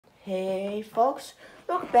Hey folks,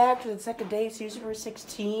 welcome back to the second day of season number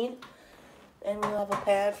 16. And we'll have a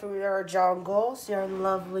pad for our jungle. See our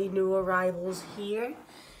lovely new arrivals here.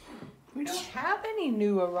 We don't have any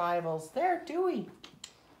new arrivals there, do we?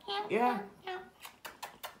 Yeah.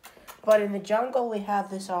 But in the jungle we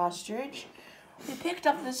have this ostrich. We picked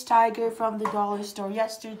up this tiger from the dollar store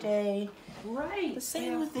yesterday. Right. The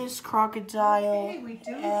same with this crocodile. Okay, we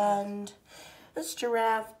do. And this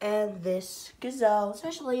giraffe and this gazelle,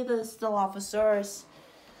 especially this Dilophosaurus.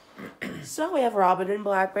 So we have Robin and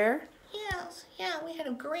Black Bear. Yes, yeah, we had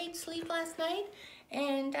a great sleep last night,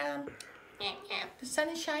 and the sun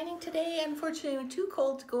is shining today. Unfortunately, it was too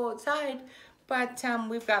cold to go outside, but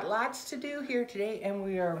we've got lots to do here today, and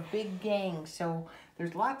we are a big gang, so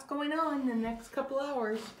there's lots going on in the next couple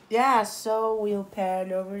hours. Yeah, so we'll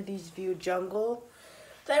pan over these view jungle.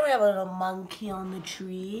 Then we have a little monkey on the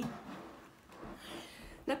tree.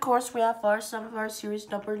 And of course, we have some of our series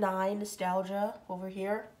number 9, Nostalgia, over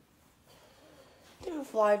here. Then we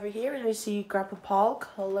fly over here and we see Grandpa Paul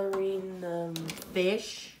coloring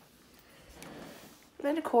fish. And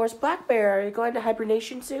then of course, Black Bear, are you going to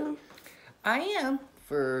hibernation soon? I am.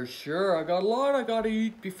 For sure. I got a lot I gotta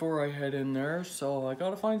eat before I head in there, so I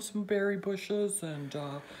gotta find some berry bushes and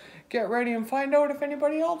get ready and find out if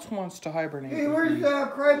anybody else wants to hibernate. Hey, with where's me.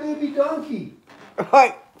 that crybaby donkey?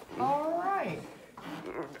 Right. All right.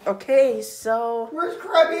 Okay, so Where's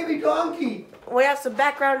crybaby donkey? we have some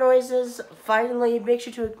background noises. Finally, make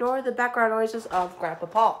sure to ignore the background noises of Grandpa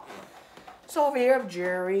Paul. So over here,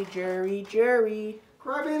 Jerry. Crybaby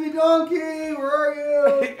donkey, where are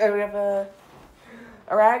you? And we have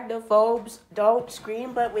arachnophobes. Don't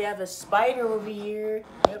scream, but we have a spider over here.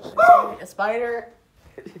 Yep, a spider.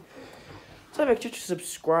 So make sure to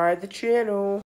subscribe to the channel.